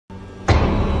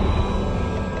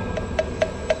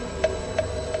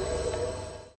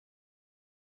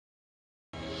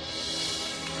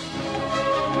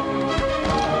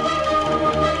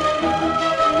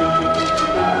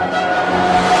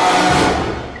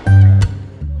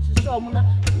omuna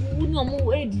uni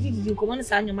omu didi ko man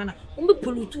sa nyoma na ombe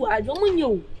polutu ajo omunye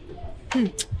o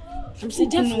I'm say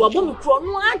Gyemfi wa bo me kro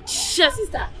no ache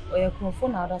sister oye krofo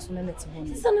na ada so na net ho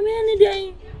sister no me ni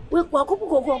den we kwa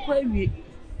kokoko awie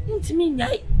ntimi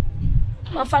nyai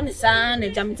ma fa ne sa na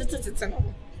jam tete no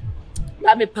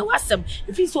ba me pe wasem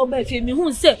ifi so ba fi mi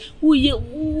hu se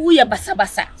uye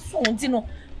basabasa so nti no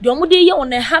de omu de ye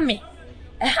wona ha me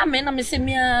na me se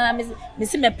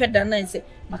me peda na nse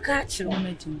maka akire o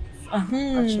ma jim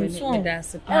actually me da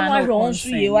se pa no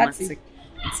ye wati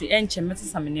ti enche mete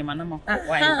samene ma na makwa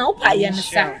upa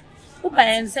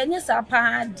ye nsa nya sa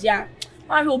pa dia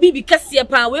ma hwe obi bi kase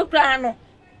pa we kra no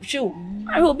hwe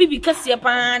ma hwe obi bi kase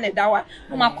pa na dawa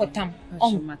no makotam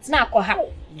na akọ ha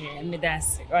me da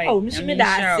se right oh me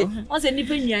da se on se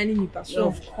nipa nnuane nipa so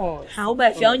of course ha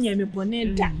oba fi onya me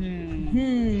bone da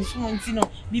so nti no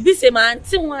bibi se ma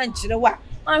nti ho ankire wa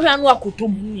ma hwe anu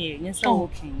akotom nya sa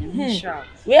okay nya sure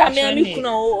we me kuna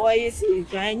o yesi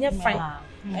kan nya fine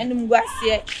enum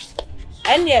guase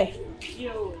ene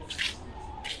yo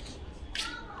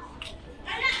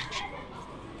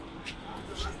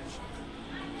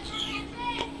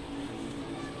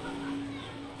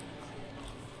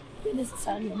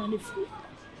necessarily money free.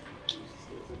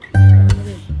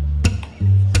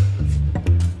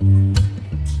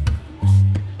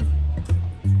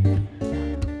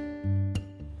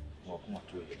 Welcome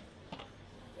to it.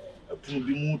 A pun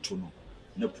be mutu no,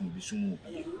 na pun be sumu.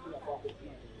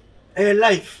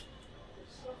 Life.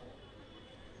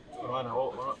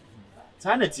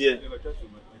 Sanity.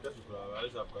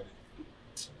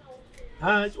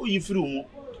 Oh, you through.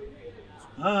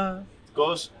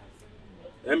 Because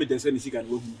Emi de se ni sika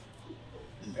no hu.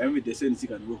 Emi de se ni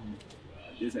sika no hu.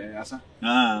 Yes asa.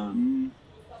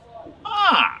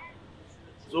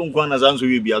 So nkwa na zanso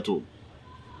wi bia to.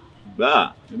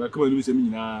 Ba, e ba kama ni se mi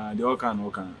nyina de o kan no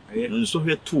kan. Nso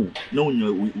hwe to na onya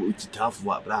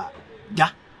otitafo a bra.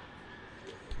 Ja.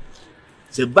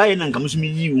 Se bae na nkamuso mi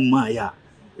yi uma ya.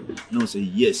 No say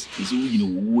yes, isi wu yino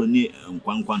wu ni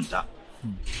nkwankwanta.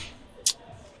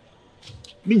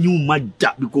 Mi nyu ma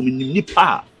ja because mi ni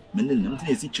pa. Mene nam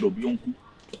tene si chiro bionku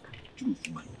chiro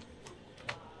fuma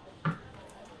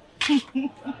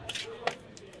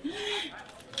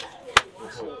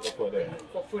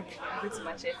for it's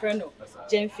much a friend of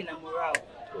Gyemfi na morale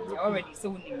already so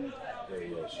we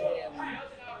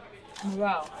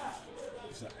morale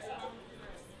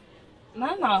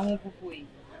na hu kuku yi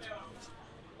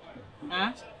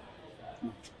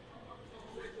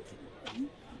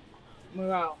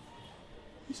morale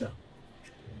Bisa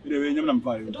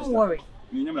don't worry.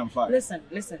 Listen.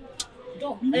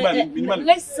 Don't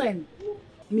listen.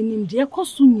 Minim de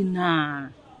kosu nyina.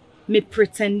 Me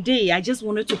pretend I just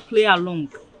wanted to play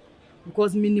along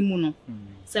because minimum no.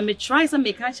 So me try some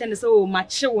make catch and so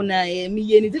match na me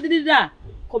ye ni da.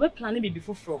 Ko be plan be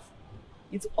before fro.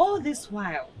 It's all this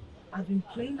while I've been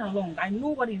playing along. I know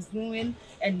what he's doing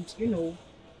and you know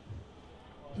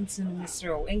into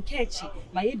Mr. and catchy.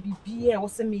 My BBA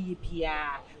was a me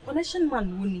pia. Connection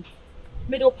man woni.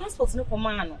 Me do passport no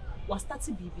command was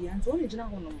starting BB and only jina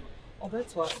hono.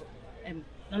 Obeto aso.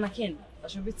 Nana Ken, I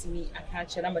should be to me I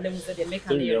catch and I'm them say they make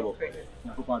a little credit.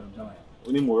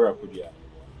 Only more akudia.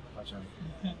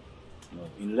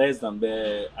 In less than be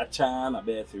a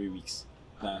 3 weeks.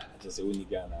 Nah, just say only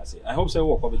Ghana. I say I hope so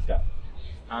work COVID card.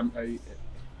 I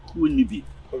wouldn't be.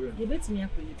 You bet me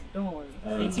don't worry.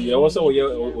 You also on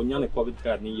your COVID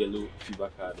card, need yellow fever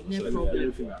card. Yellow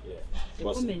fever.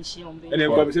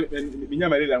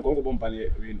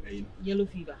 Yellow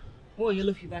fever. Oh,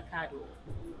 yellow fever card.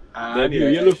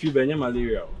 Yellow fever and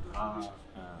malaria.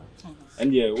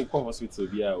 And yeah, we come hospital.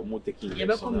 We are more taking. You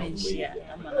better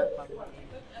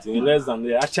in less than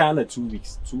the 2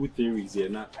 weeks, 2-3 weeks. Yeah,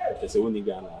 now there's only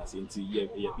Ghana. Into you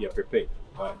are prepared.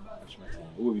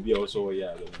 We will be also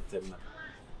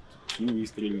 2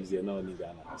 weeks, 3 weeks, they're not in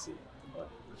Ghana. I see.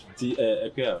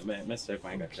 Let's check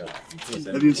my car.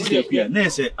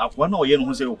 One or yen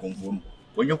who say, conform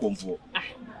when you conform.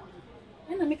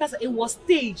 Because it was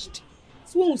staged.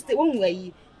 So when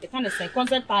we the kind of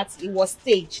concert party, it was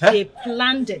staged. They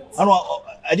planned it.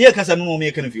 I dear Casanova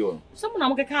make a few. Someone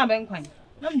I'm going to come and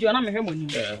I'm doing a harmony.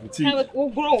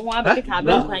 Grow one big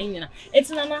cabin. It's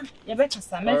Nana, you better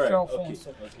some phone.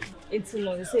 It's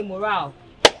the same morale.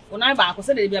 When I back, I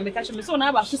said they'd be catching me so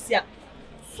now. So,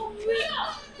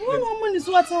 one woman is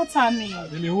what time me.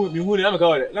 You never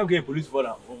got it. Now get police for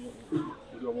that.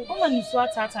 Woman is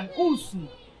what time. Usu.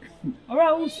 All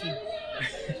right, Usu.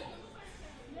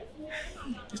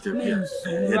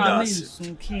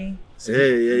 Okay.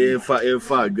 Say, if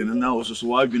I gonna now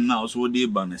so I can now so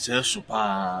deep and say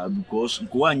super because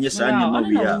go on, yes, I know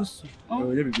we are.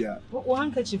 Oh, yeah. What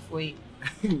handkerchief for you?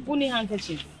 Pony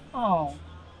handkerchief. Oh.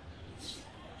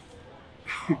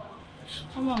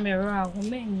 I'm a mirror, who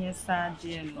made yes,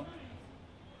 dear.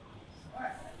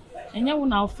 And you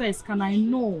now first can I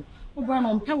know who burn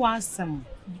on Pewasam?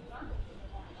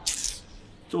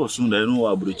 So soon I know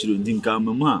about the children didn't come,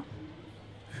 Mamma.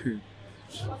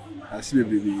 I see,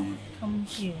 baby. Come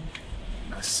here.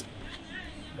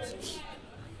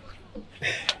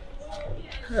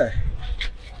 Hey.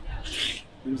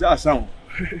 It's a sound.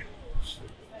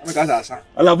 I'm a casa.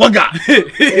 I love Boga.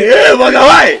 Hey, Boga,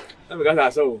 why? I'm a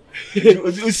casa.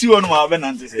 You see one more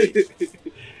than to say.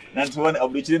 That's one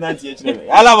of the children.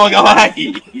 I love Boga, why?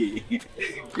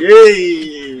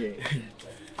 Yay!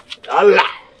 Allah.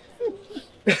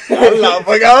 Allah,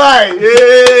 Boga, why?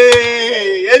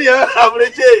 Yay! Any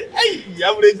average. Hey,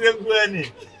 average.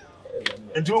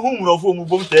 And to whom of whom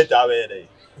both dead away.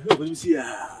 Who will see?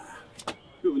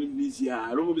 Who will be here?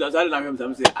 I don't know. I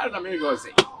don't know.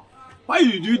 Why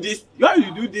you do this? Why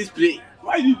you do this play?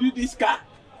 Why you do this car?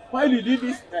 Why you do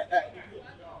this?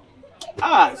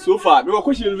 So far, we were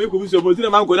questioning me because I'm going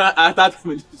to start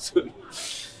with this.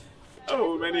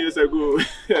 Oh, many years ago,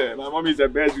 my mom is the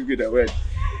best you get away.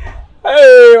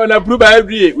 Hey, on a blue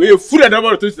every we food and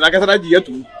number to Nakasana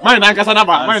too. Mine Nakasana,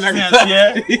 mine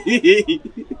Nakasana.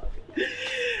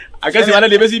 I guess you want to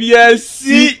live yes,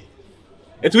 see.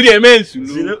 It will be immense.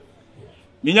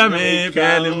 Minyame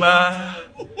Pelima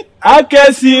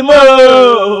Akesimo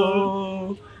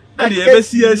Adi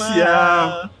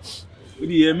Ebesia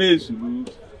Udi Emesu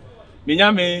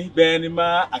Minyame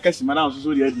Benima Akesima na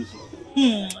so de adi so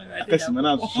Akesima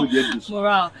na so de adi so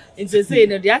moral it's say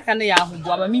no dia kan ya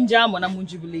ahombo ama minja mo na mo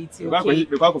jubilate okay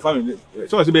we kwa family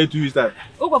so say be 2 weeks time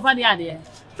o ko fa de ade e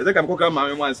say kam ko kra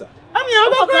mama mo ansa am ya o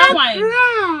ko kra wine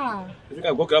e say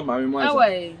kam ko kra mama mo ansa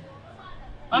away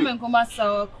Mama nkoma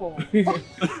sako.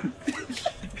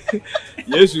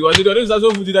 Yes, you want to do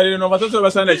so food that no matter so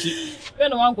basa na chi. We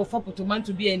no wan go for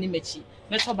tomato bi ani mechi.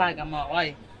 Meto bag ama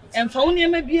why? Emfa woni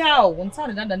ema bia o, wonta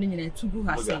de dada nyina tugu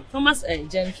ha say. Thomas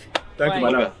Gyemfi. Thank you,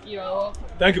 madam. You're welcome.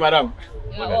 Thank you, madam.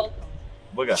 You're welcome.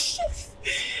 Boga.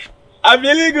 I'm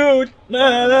really good.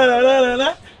 Na na na na na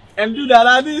na. And do that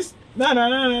like this. Na na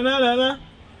na na na na.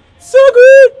 So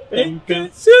good,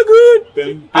 so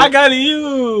good. I got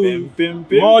you.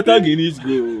 More Guinness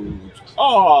gold.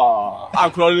 Oh,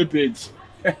 I'm crawling the page.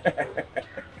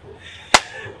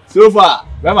 So far,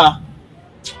 Mama.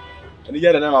 And you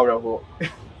get the name of your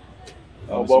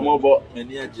oh, more.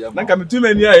 Now come too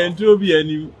many and to be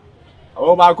any.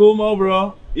 Oh, my cool,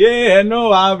 bro. Yeah,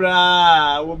 no,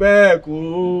 Abra. Obeku.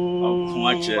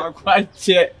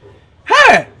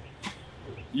 Hey,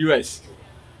 US.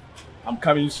 I'm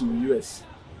coming to the US.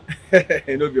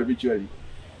 No be obituary.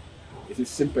 It is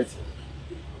sympathy.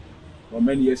 Well,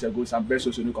 many years ago, some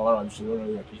persons who come around to run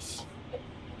your piece.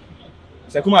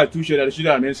 It's like, come out two that the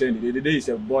children are mentioned. The day is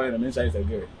a boy and the men's is a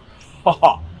girl.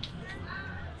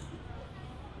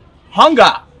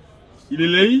 Hunger.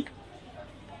 Ilele.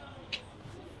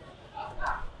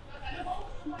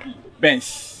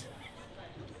 Benice.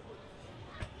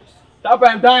 Tap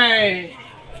and time.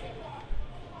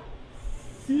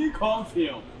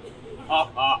 Confirm.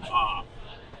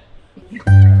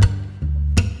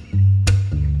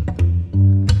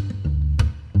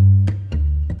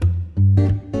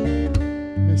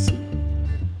 Merci.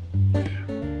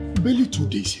 Barely 2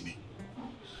 days in it.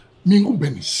 Mingo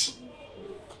Benice.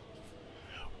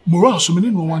 Moral so many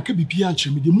no one can be pianche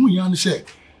me the moon yan say.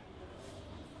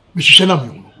 Mishana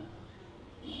me.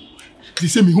 They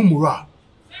say me who moral.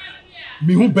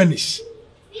 Me who Benice.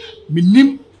 Me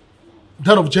nim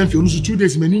that of Gyemfi on 2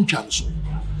 days me nin chance.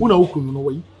 Una okunu no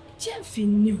way. Gyemfi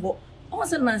ni ho. O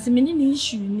se na se me ni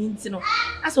issue ni ntino.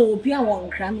 Aso obi a won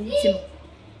kra me ntino.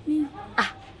 Ni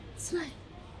slide.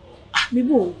 Me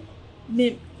bo.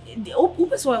 Me o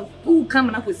person who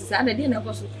come na kwesi sa na dey na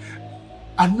koso.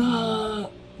 Ana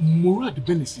Mora de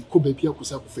Benice ko ba bia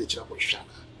kosa ko fa kira ko hwa.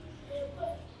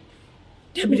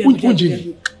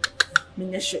 Debi.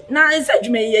 Na esa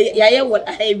dwuma ya what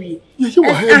ahawi. Ya wo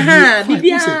ahawi. Aha,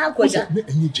 bibia koja. Na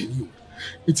enye geni o.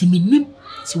 Eti minim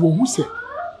se wo hu se.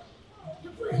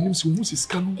 Minim se wo hu se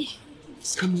skanu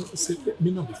se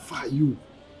me na me fa you.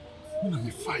 Me na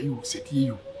me fa you se tie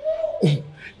you. Oh,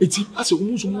 eti ase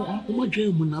wo so mo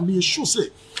dwen mu na me sure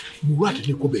se Mora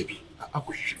de ko ba bi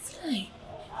akohwe.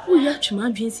 Wo ya twuma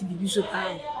dwen si bibi so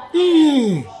pa.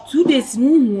 2 days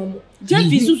mu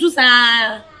Gyemfi susu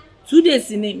sa 2 days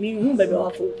ni me hu bebe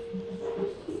wafo.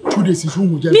 2 days is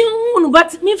hu Gyemfi. Me hu no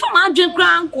but me fa ma dwen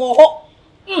kran ko ho.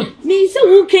 Me say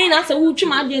who can answer who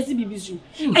chuma agency bibizu.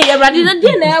 Eh, ready na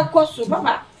dey na ekoso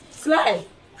papa. Sly.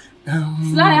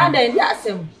 Sly had the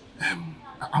asem.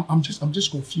 I'm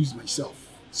just confused myself.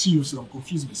 Seriously, I'm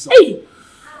confused myself. Hey.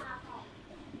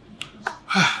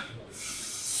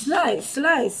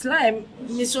 Sly.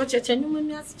 Miss Rochester, you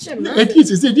mean as chem. It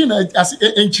is a dinner as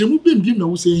and chemu bim na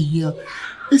we say here.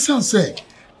 It sounds say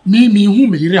me who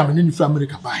me area in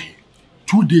America by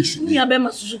 2 days. Me abema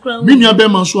susu kran. Me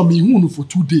abema so me hu no for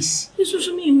 2 days.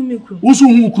 Susu me hu me kru. Also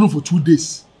hu kru for 2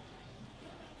 days.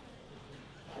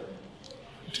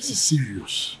 This is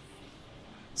serious.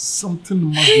 Something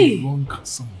must be wrong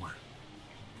somewhere.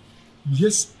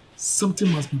 Yes,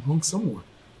 something must be wrong somewhere.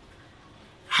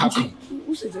 How come?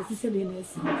 Who says that he said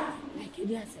like it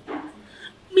is?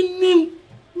 Me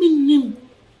name.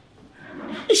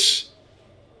 Ish.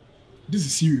 This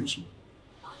is serious.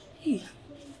 Hey.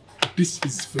 This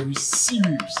is very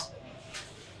serious.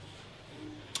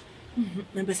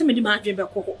 Me be say me di ma adwen be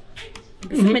koko.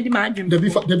 Me say me di ma adwen. There be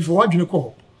for what you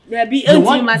call. There be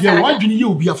enti ma say. What you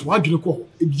obi for what you call.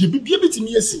 E be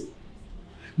betimi esi.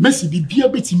 Messi be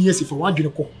betimi esi for what you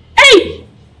call. Hey.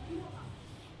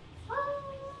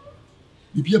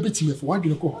 Be betimi for what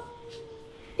you call.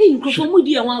 Hey, nkofo mu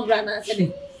di e wan agura na ase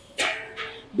de.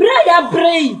 Bra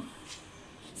brain.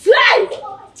 Fly.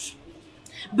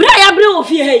 Bra ya brain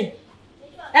ofie hey.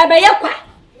 E be ye kwa.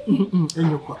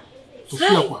 Enye kwa.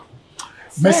 Ofie kwa.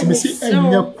 Messi say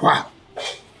enye kwa.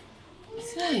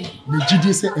 Say. Me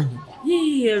gidi say enye kwa.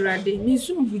 Ye rade, me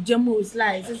sum bujamo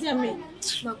slice. Say me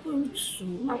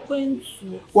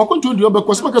makwentu. Wakwentu ndi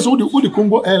obekọ sima kase wo the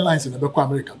Congo Airlines na bekọ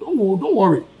America. Don't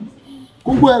worry.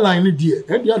 Congo Airline ni die.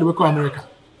 E dia de bekọ America.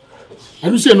 I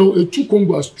don't say no, two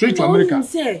Congo straight to America.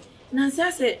 Say, na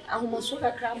say ahomaso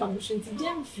kakra ba mushinti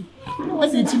Gyemfi. No, I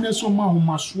think na so ma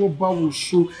ahomaso ba wo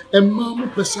so e ma mo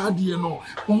pesa de no.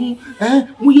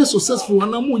 Mo ye successful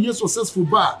na mo ye successful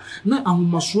ba na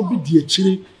ahomaso bi de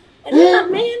akire. Na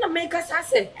make us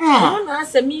say. No na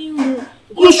say me hu.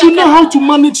 You should know how to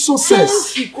manage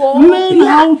success. Learn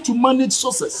how to manage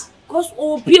success. Cause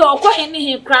obi okwa ene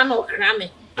he kra na okra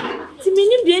me. Ti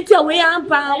minim de enti we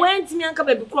ampa went me anka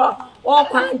baby kro o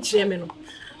kwa nkyere me no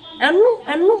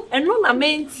enu na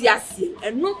menti ase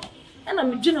enu na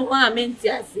me dwene ho a menti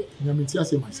ase na menti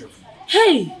ase myself.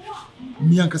 Hey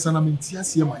me anka sana menti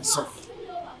ase myself.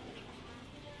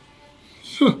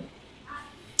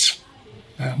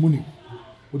 Money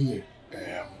what ye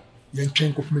yen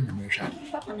twen ko me nyame hwa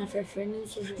papa na frefre ni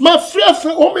so ma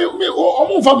frefre o me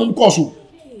fa mo koso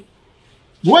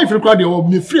no why free crowd o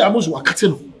me free amoso wakate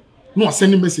no no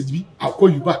send message bi I'll call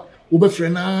you back obe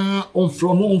friend na on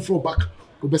flow back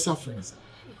obe sa friends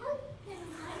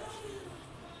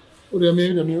ore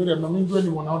me na me do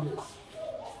anyone out there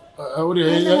ore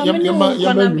yamba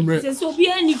se so bi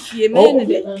ani fie me ne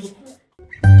de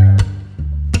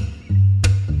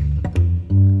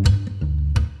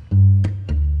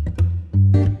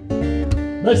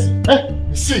Merci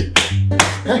see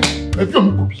me bi o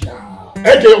mo kopia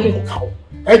de o mo ka o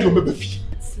de o me be fi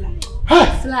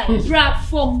Slide.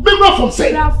 Platform. Platform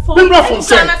say. American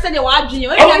citizen,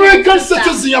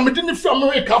 I'm in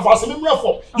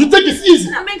America. You take it easy.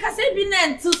 I mean, I say, be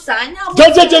none to sign. I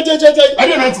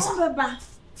didn't answer.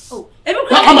 Oh, every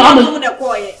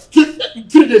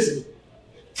 3 days.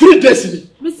 3 days.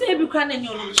 We say, every cran in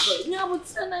your own story. Now,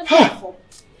 what's the platform?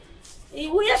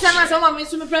 We are someone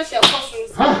makes me press your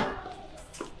costumes.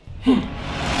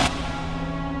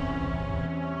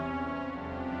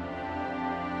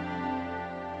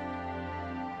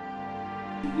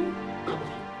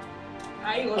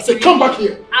 I said, come back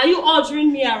here. Are you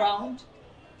ordering me around?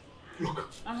 Look.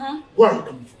 Where are you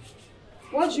coming from?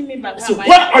 What do you mean by that? So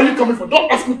where are you coming from?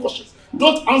 Don't ask me questions.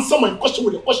 Don't answer my question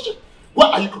with a question. Where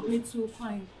are you coming from? Me too,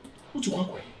 fine. What you want?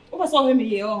 What was all me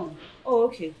here on? Oh,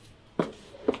 okay.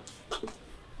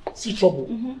 See trouble.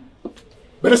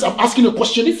 But as I'm asking a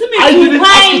question, I didn't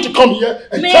ask you to come here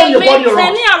and turn your body around.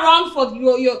 Turn around for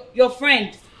your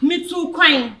friend. Me too,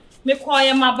 fine. Me call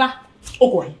your mother.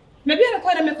 Okay. Maybe I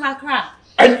call them me cry.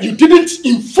 And you didn't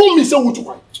inform me, so what you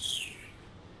want?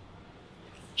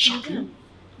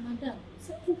 Madam,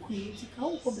 say who could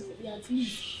how come be at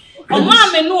least? Are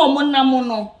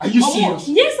you serious?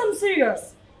 Yes, I'm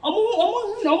serious.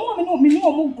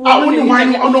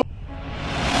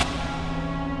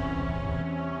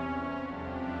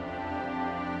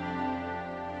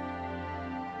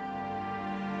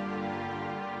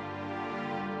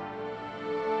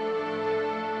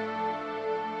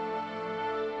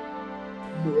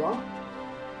 No.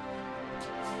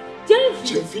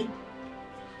 Gyemfi.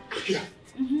 Yeah.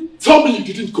 Tell me you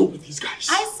didn't go with these guys.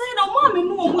 I said, oh, mommy,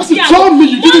 no. I said, tell me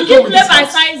you didn't go with these guys. My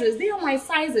sizes. They are my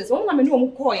sizes. Oh, mommy, no,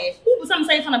 I'm quiet. Who was some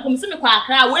saying for the commission? Of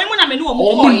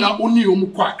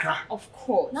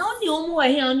course. Now, the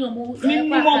only here on your move. Who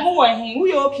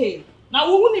you okay? Now,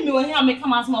 who need me when I make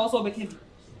come ask my also became.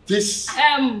 This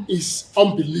is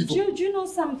unbelievable. Do you know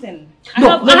something?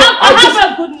 No, I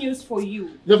have a good news for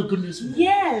you. You have a good news for me?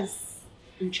 Yes.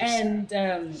 And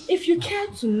if you care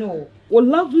to know, our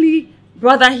lovely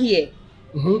brother here,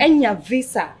 and your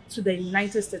visa to the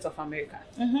United States of America.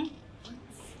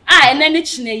 And then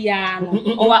it's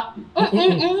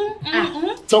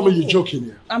tell me you're joking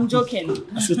here. I'm joking.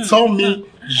 I said, tell me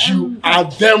you are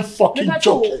damn fucking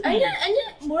joking.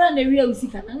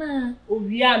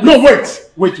 No,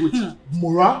 wait.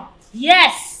 Mora?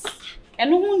 Yes.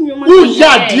 And who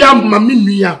ya dear mami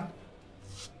niya?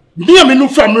 Niya me no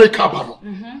from America bano.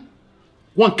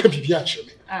 One can be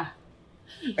actually.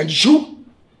 And you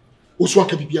also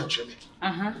can be actually.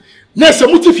 Nessa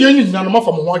mutifia na no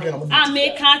mafa mo again na mo.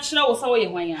 Me ka kire wo so wo ye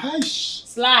hwan ya.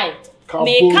 Slide.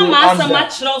 Me ka ma sa ma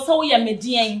kire wo so wo ye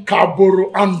medien.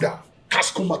 Kaboro under.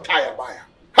 Kasko mataya baya.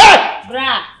 Hey!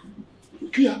 Bra.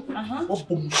 Kia. What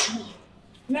bomshu?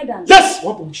 Madam. Yes,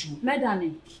 what bomshu?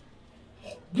 Madam.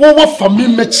 Wo fami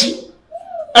mechi.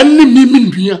 Ani mi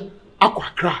nua akwa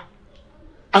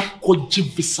akwa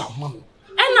visa man.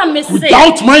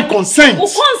 Without my consent.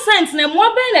 Consent na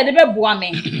mo be na de be boa me.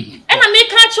 And I make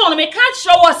catch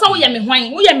show so we me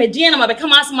hwan. We me din na ma be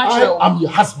come as much. I'm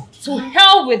your husband. To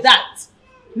hell with that.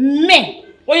 Me.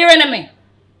 What you in me?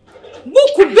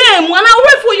 Buku be mo na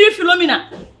we for you Philomena.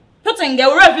 Potenge we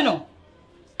rev no.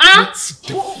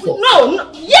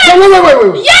 No. Yes.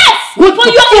 Wait. Yes. For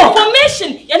your information.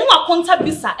 You know what contact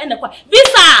Bisa and the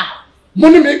Bisa.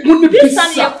 Money Bisa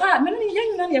na yakwa. Me no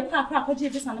yen na yakwa kwa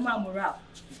Bisa na ma moral.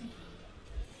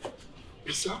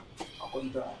 Bisa,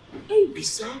 Akonda. Hey,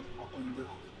 Bisa, Akonda.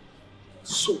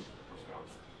 So,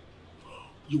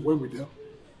 you went with them?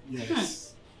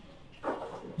 Yes.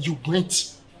 You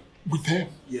went with them?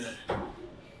 Yeah.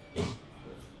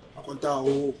 Akonda,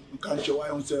 oh, you can't show why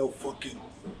I'm so fucking.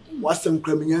 What's some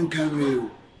criminal can real?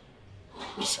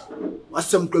 Bisa. What's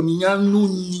some criminal no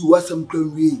new? What's some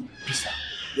criminal? Bisa.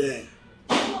 Yeah.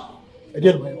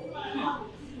 Again,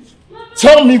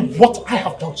 tell me what I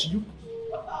have done to you.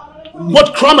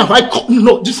 What crime have I committed?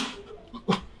 No, just.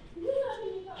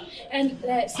 And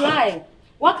Sly,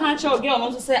 what can't your girl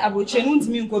also say abroche no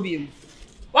ntimi nko bi?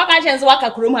 What can't you say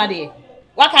waka krom ha de?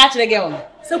 What can't the girl?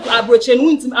 Say abroche no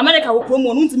ntimi America wo krom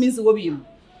no ntimi nse wo bi.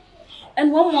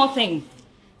 And one more thing.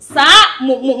 Sa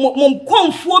mo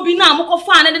konfuo bi na mo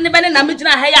kofa na de ne be na me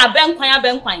gina ha ya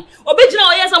abenkwan. Obi gina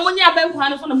o yesa mo nya abenkwan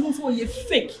no so na mo so ye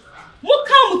fake. Mo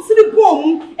ka mo tiri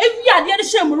bom ewi ade de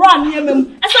shem ro an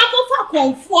yemem asa ko fa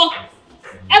konfuo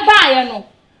e ba ye no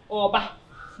oba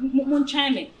mo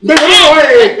nchan me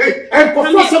Hey, and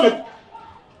professor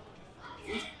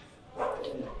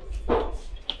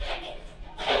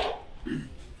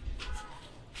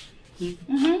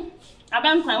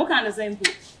abenkwan o kan the same po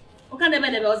o kan de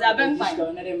be o za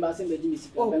abenkwan na dem ba se be di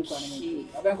misika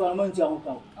abenkwan mo ntu ahun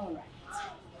kan all right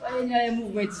ay nya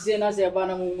movement se na se ba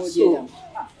na mo mo die jam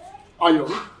Ayo.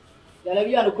 Yala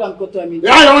bi anu kwan koto ami.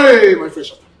 Hey, my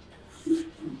friend.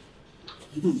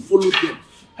 You follow them.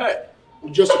 Hey,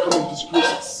 just to come and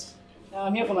disgrace us.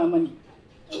 I'm here for my money.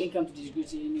 I didn't come to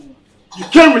disgrace you anymore. You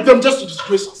came with them just to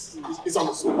disgrace us. It's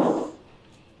understood.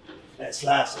 That's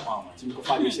last, mama. Do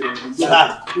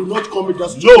not call me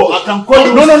that. No, I can call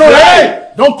you. No.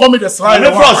 Hey, don't call me the slide.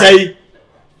 Me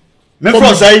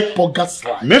from say. Pogat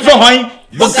slide. Me from why?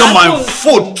 Boga my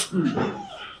foot.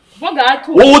 Boga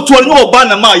to. Wo to ni oba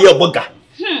na ma ye boga.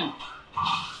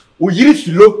 O yiri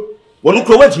filo. Wonu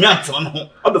kro wantimi atena no.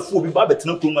 Abefo obi ba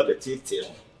betena kro ma betete.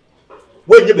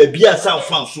 Wo nye ba bia san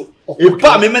fan so. E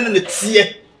ba me ne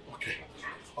tie.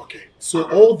 Okay. So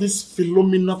all this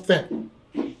Philomena thing,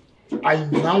 I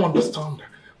now understand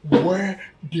where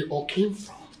they all came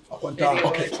from.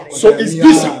 Okay. So it's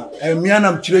Bisa.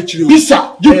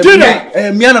 Bisa, you did it.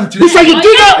 Bisa, you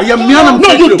did it. No,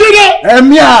 you did it.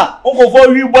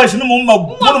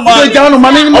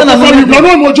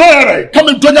 Come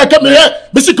and join. Come here.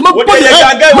 Bisa, come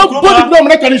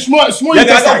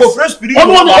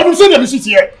on. I'm saying this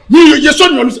here. You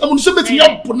son, I'm saying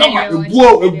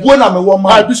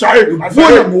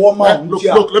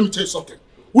look, let me tell you something.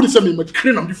 Who is me?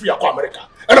 I'm free America,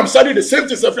 and I'm studying the same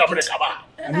thing for America.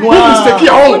 No mistake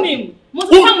here.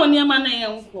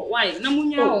 Why? Na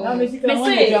munya o. Me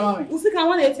say, usika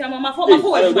wan eti ama mafo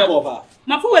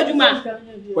waduma.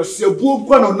 Wase bu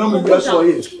kwa na na me so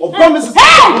ye. Oba me se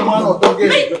man odoge.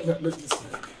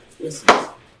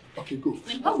 Okay, go. Go.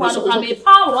 So no.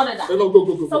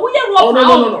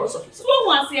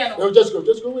 Just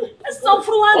go with it. So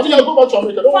for one, I go back to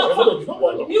America. Don't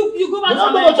worry. You go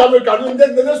back to America.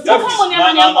 The next no.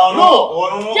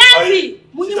 Gyemfi,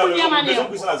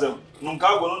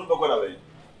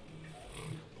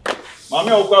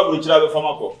 Mami okwa buruchira be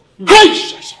famako. Hey!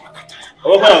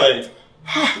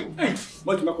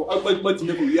 But we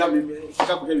have me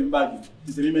bag.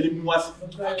 This is me was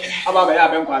about ya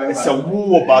ben kwa. Se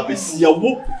wo ba be sia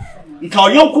wo. Nka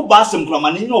oyonku ba asem kura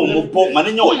mane nya omobo,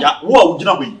 mane nya oya. Wo a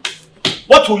ugina hwe.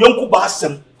 What oyonku ba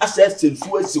asem asa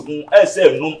sensu asihu, asa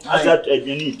enum, asa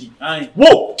adwene idi.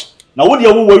 Wo. Na wo de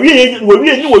wo wawie ni. Wo be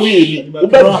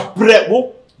bre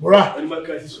wo. Mora.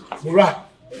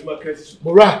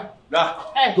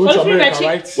 Go to America,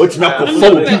 right? What you You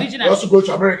also go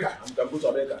to America. I'm going to go to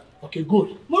America. Okay,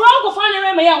 good. Morongo find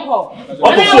a me yanko.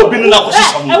 What the fuck been na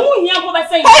position? I won't hear what I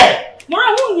say.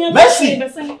 Mora won't hear. Mercy.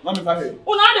 Mami fa he.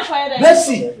 Una de fire there.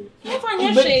 Mercy. You find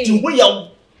your shade. Ti wo ya.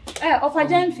 Of a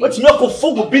Gyemfi. What you go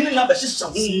for go been na be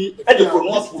position. E de ko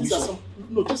no afu.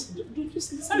 No, just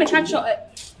Let me catch you.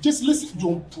 just listen.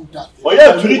 Don't put that. Oh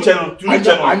yeah, to the channel. I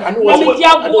know what Mami dia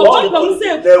go. What you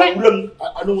say? I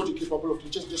know what you're capable of.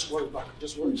 Just worry back.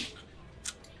 Just worry.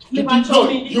 You want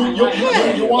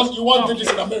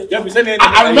this in America. Yeah, we say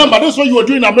I remember that's what you were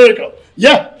doing in America.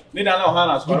 Yeah. You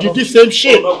did this same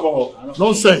shit.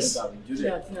 Nonsense.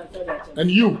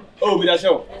 And you. Oh, we that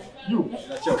show. You.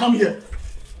 Come here.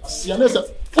 See, unless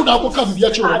put out what come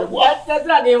here. I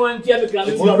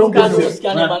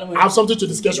have something to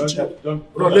discuss with you. No,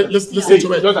 let's listen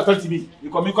to it. Don't talk to me. You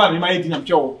come in my eating I'm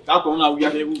sure. That come now we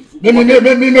are here. Maybe we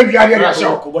are here.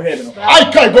 Go ahead.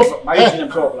 I can't go for my eating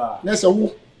I'm sure. Let's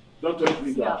who. Don't tell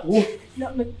me that.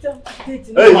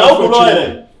 Hey, now go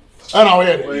on. I know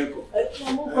here.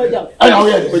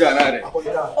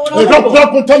 Hey,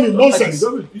 don't tell me nonsense.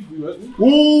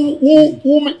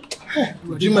 Who me?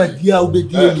 Jima dia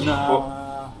obedie na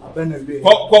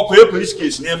ko police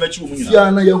case na emechi umu nyina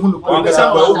ya na ye hunu ko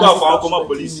ngasa ba o ba fa ko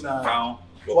police kan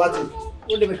what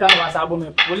o de me kan wa sa bo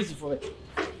me police for it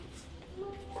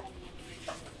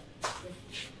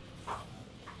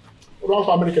o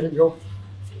fa America ni yo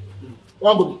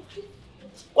wa go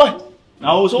why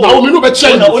na so na o me no be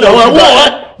check na o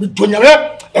me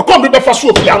tonyare e ko me be fa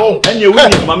so bia no enye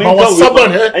wuni mame nka we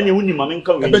enye wuni mame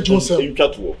nka we ntwa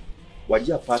to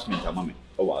waji apartment amame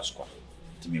o wa skwa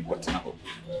timi kwatena ho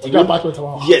waji apartment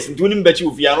amame yes ntuni mbechi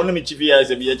ofia no me chifi ya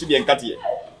se bi ya chi bi enkate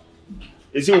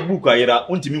ese obuku ayira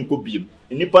untimi nko biem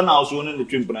nipa na aso no ne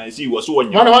twempna ese wo so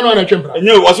wonyam na twempna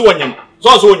enye wo so wonyam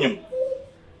so wonyam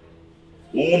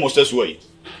mo mo se so yi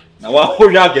na wa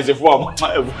ho ya gesefo am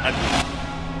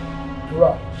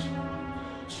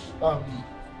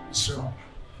so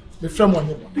me frame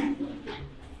one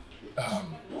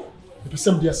the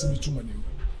person dey ask me too many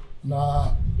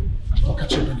na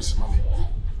catch Benice mommy.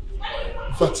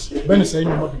 In fact, Benice ain't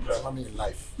not be mommy in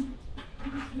life.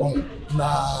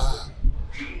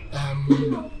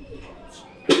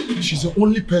 She's the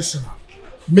only person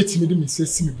meeting me say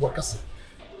see me Bwakase.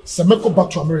 So I go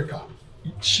back to America.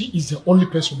 She is the only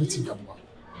person meeting me Abwa.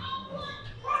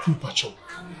 You pacho.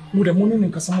 Mo the money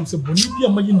in Kasama say boni bia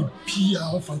ma ye ni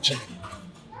bia o fan che.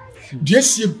 Die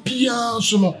sie bia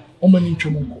so no o ma ni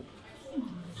ntwemonko.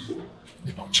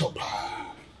 Me pacho pa.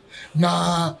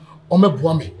 Na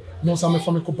omeboa me no sa me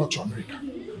fa me go back to America.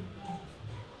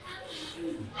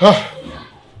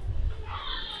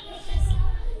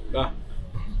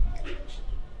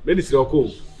 Benice oko.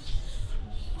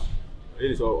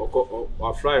 Benice oko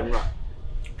fly mra.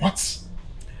 What?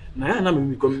 Na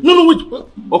me come. No wait.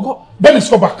 Oko. Benice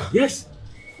go back. Yes.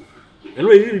 And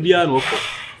we really bia no oko.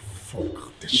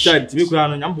 Fuck this shit. Timi kura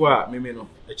no nyambo a me no.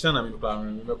 E kina na me kura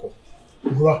no me ko.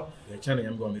 Bro.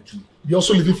 You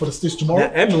also leaving for the States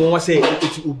tomorrow? Everyone was saying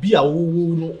it will be a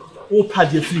no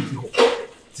party free.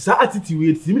 It's a attitude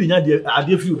we see me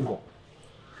the free.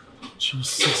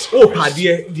 Jesus. Oh,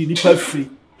 party the nipple free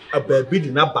a baby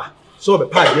the number. So the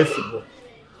party free.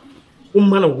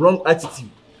 Man of wrong attitude.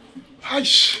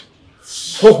 Hush.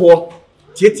 Ho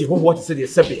Titi, what is the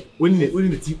sebe? When the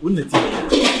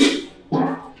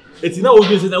it's now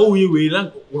obvious that we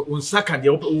will on second the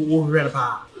open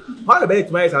bar. What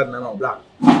about my side now, black?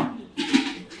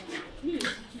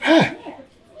 Hey,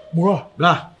 Mora,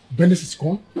 black. Benice is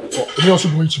gone. We're also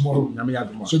going tomorrow.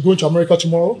 So you're going to America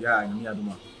tomorrow? Yeah,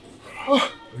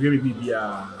 Really be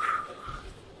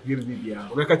we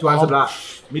to answer black.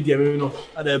 Media, no.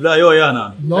 Ada black yo ya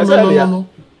na. No.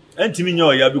 Entimi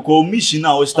nyo ya because mission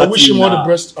now start. I wish him all the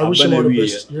best.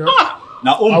 Yeah.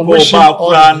 Na ompo ba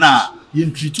kura na ye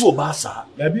ntwitu oba sa.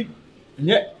 Dabi.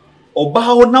 Nye oba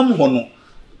ho nam ho no.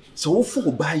 So wo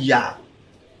fo ba ya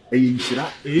eyinshira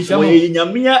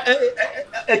nyamia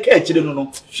eka akire no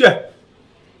no hwe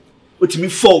otimi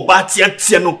fo ba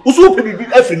tie no wo so pe bibi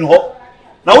afri no ho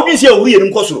na wo dinse awuri enu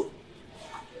nkosoro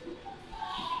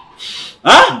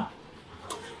ah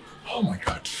oh my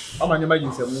god ama nyama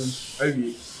yinsemu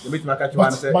awie the meet my catch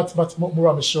one say but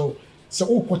mura me show so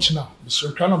wo kochina me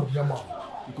show kana mo yama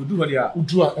you could do what ya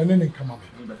udu a ene ne nkama me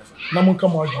na mo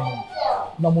nkama adwuma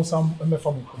na mo sam me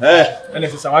fa mo ene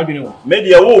se sam adwene wo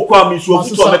media wo kwa mi so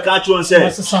futu me catch one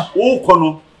say wo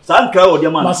kono san ka o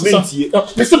dia man mentie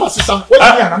me se masisa wo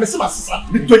dia na me se masisa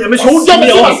bitonya me so wo dia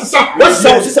me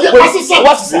masisa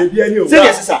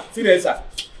serious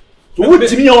so wo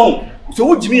timi on so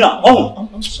wo timi on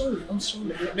I'm sorry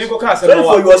me go ka say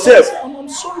for yourself I'm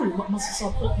sorry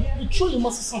masisa you truly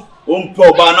masisa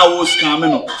pro ba na wo scam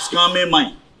me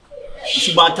mine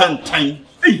si ba tan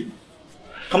eh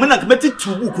come na committee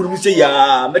to book no say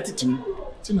ya metitim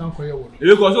tina ankoye wo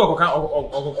e ko so o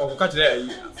ka tire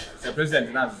the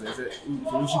president na say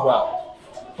so ba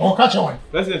o ka che wan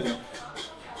president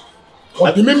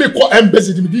o di me ko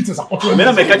embassy di me details akoto me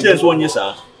na me ka che so onye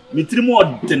sa me tirimu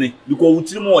odene because wo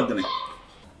tirimu odene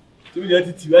timi the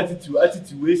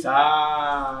attitude we sa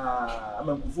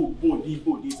amankufu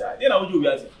body sa dey na wo obi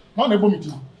ati ma na ebo mi ti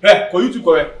ko YouTube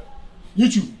ko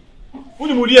YouTube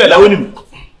uni mu die la woni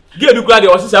ge bi kura de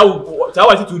o sisa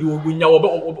wa attitude wo gunya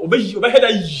obe head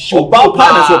yi oba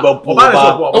pa na so oba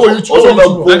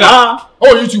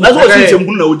YouTube na so si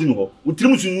chembu na odi no ho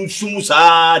utirimu sumu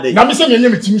sa de na me se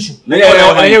me timi su na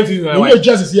ye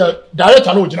Jesus here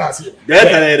director na ogina ase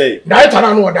director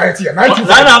na no director here na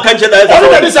kan che director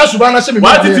o de sa suba na se me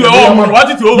what it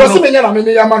o se me nya na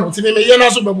me ya ma no ti me ye na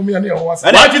so babu me na o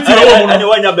wasa what it o no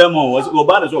wanya be mo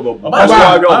oba na so oba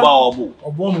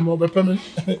mo be peme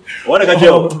wona ka che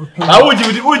o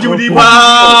Ujudi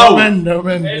pa.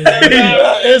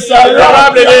 It's a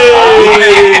problem.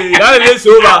 That is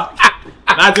over.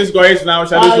 That is going now.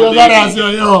 Shall we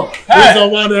yo. This is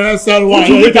one SLY.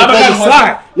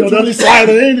 You're the only slide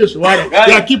in English, right?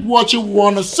 Yeah, keep watching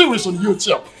one series on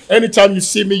YouTube. Anytime you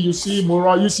see me, you see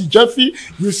Mora, you see Gyemfi,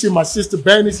 you see my sister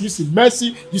Benice, you see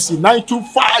Mercy, you see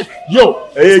 925. Yo,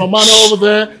 it's my man over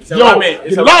there. Yo,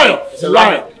 the lion. It's a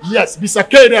lion. Yes, Bisa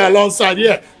there alongside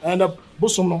here. And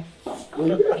Busum no.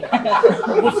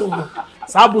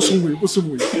 Sa busum.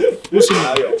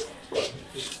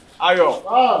 Ayo.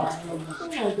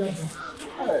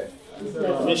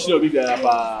 Mission obi ga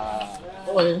ba.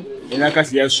 Ina ka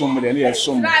si yesom de na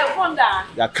yesom.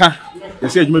 Ya ka. Ya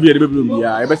se adwuma bi ya de beblum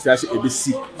bia, e be tira se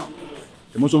ebesi.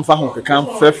 E mo so mfa ho kekan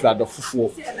frefra do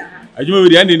fufuo. Adwuma bi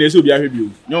de ande na se obi ahwe bi o.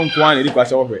 Nyon ko an e di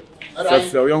kwase wo hwe.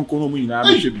 Frefra yon ko no mu nyina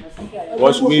be hwe bi.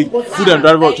 Was we Food and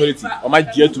Drug Authority o ma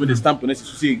je to me the stamp na se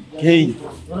say gain.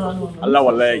 Allah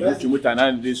wallahi, you muta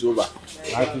na this over.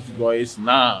 That is boys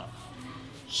now.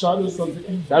 Shadows of the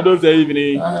evening. Shadows of the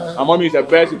evening. And mommy is the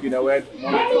best in the world.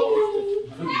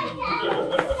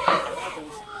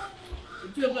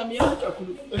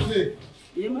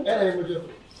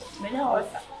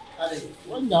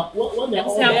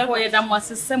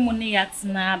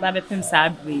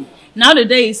 Now the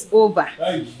day is over.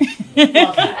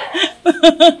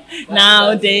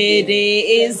 Now the day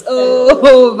is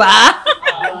over.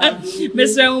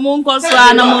 Mr. Umunko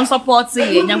so na mon support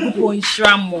ye Nyankopon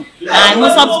hira and mo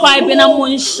subscribe na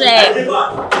mon share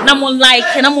na mon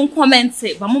like na mon comment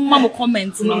ba mo ma mo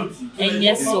comment no and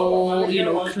yes so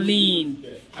clean.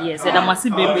 Yes, and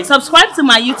I'm baby. Subscribe to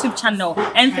my YouTube channel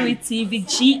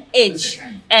N3TVGH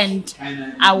and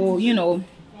I will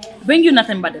bring you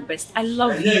nothing but the best. I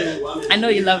love you. I know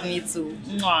you love me too.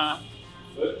 Mwah.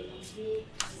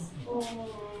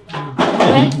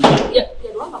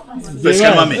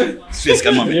 First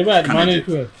come mami.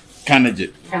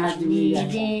 Candidate. The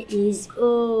day is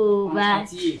over.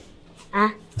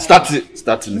 Start it.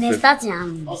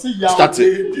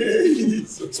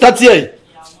 Start here.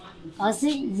 I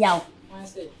see yaw.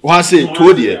 One say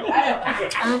told you.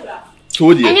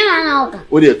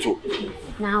 What you told?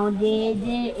 Now the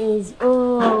day is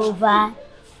over.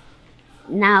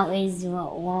 Now is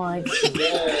what?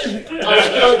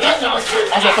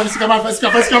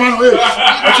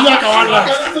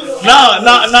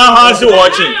 Now how's you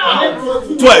watching?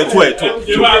 Two. Now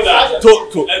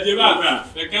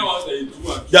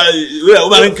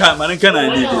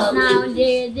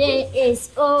the day is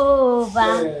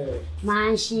over.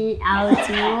 Mashing out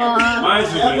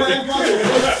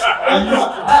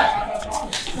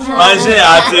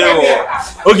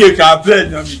okay, can play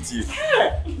no meet.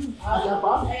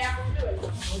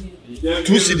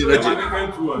 2 CD budget.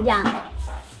 Yeah.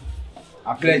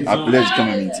 I pledge come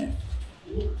and meet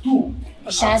you.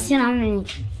 Shall I see how many?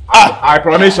 I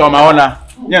promise on my honor.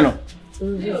 You know.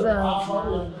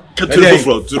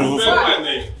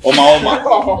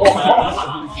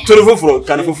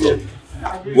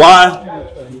 One,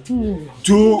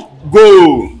 two,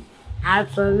 go. I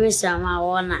promise on my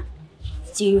honor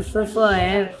to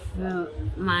fulfill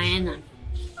my honor.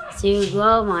 To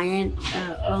grow my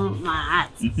on my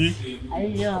heart. I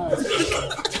know.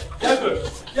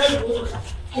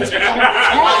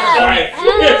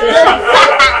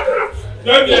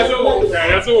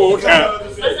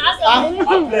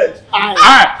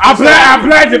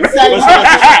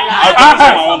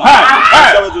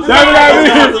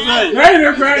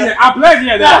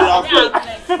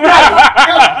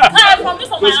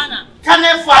 Can I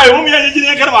fire? Who can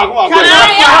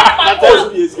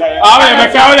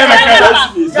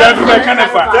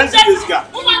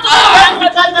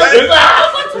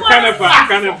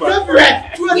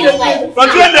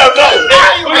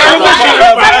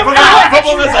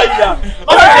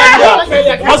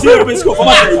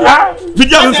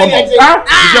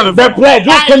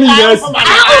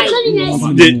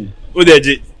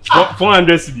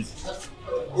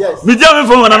yes. We jump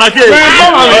from an anake.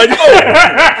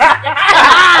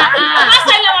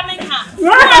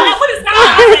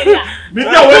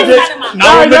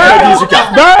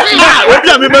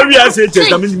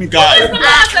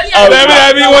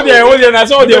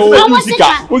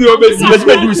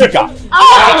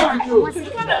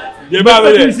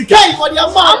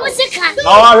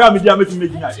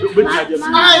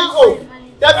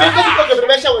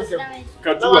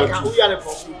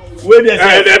 Where they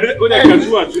say they can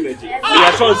do it. They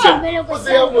are so simple.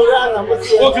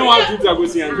 What can one do to go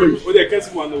see and go? What they can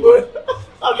see one over.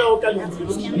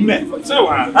 So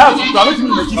what? I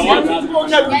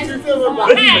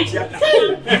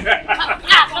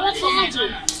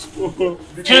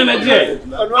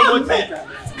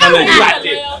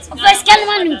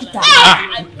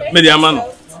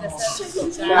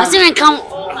still come.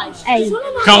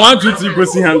 Can 1, 2, 3 go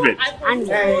see 100? 1,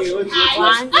 2, 3,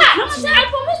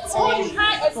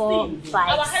 4,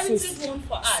 5, 6,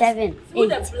 7,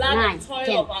 8, 9,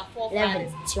 10,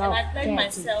 11, 12, 13.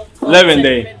 11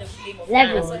 day.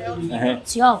 11,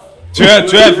 12.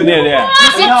 12 near there.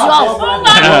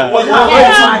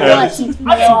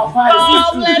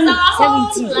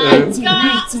 17,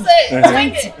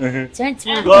 18,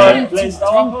 19,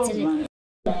 20.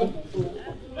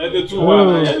 The two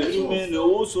men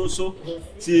also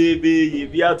TB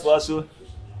Biatwaso.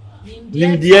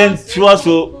 Indian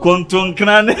Swaso Conton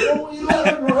Cran.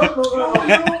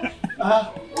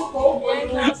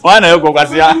 One I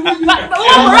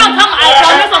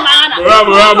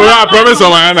promise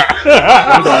on my honor.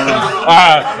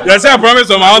 Yes, I promise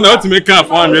on my honor to make up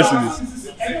 400 cities.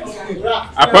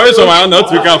 I promise on my honor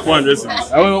to make up 400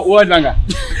 cities. I don't know what longer.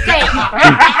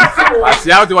 I see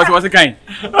how it was a kind.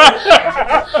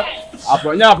 I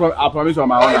promise on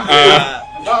my honor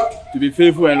to be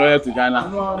faithful and loyal to Ghana.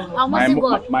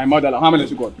 My mother, how many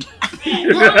to God?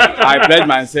 I pledge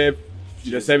myself to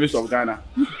the service of Ghana.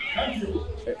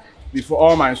 Before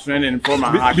all my strength and for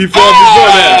my heart. Before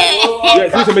that.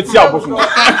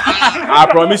 I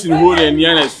promise in whole and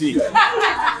NSC.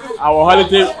 Our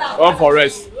holiday on for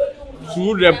rest.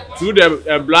 Through the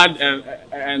blood and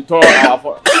toil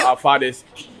our fathers.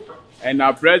 And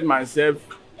I pledge myself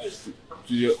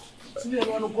to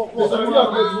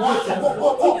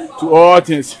all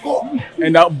things.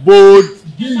 And a bold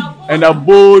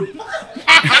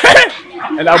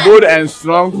and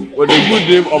strong with the good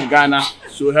name of Ghana.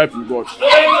 So help you God.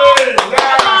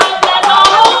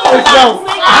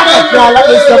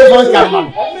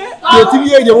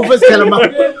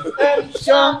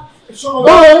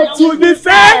 To be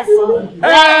faithful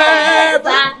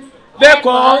ever, the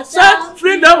concert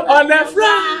freedom on the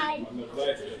fly.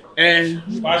 And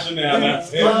you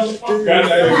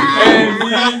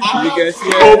can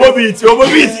see overbeat.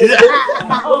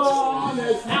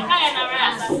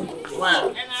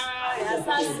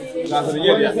 That's the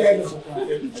area.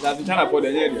 That's the China for the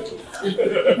area.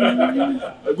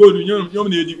 Go to you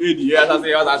need the 80 years. I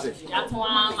say. That's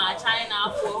one my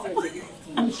China for.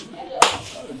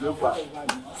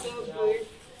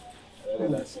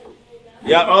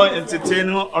 Yeah, all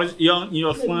entertainment, young,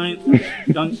 you're fine,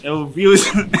 young views.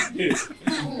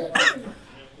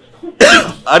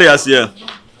 Arias here.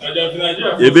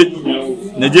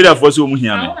 Nigeria for so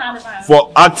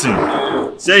for acting.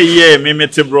 Say yeah, me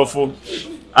mete brofo.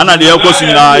 Ana de yakosu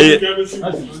na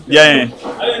yeah.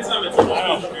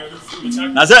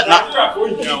 Na say na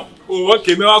oh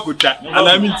okay me wa kuta.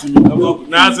 Ana mi timi.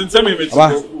 Na since me mete.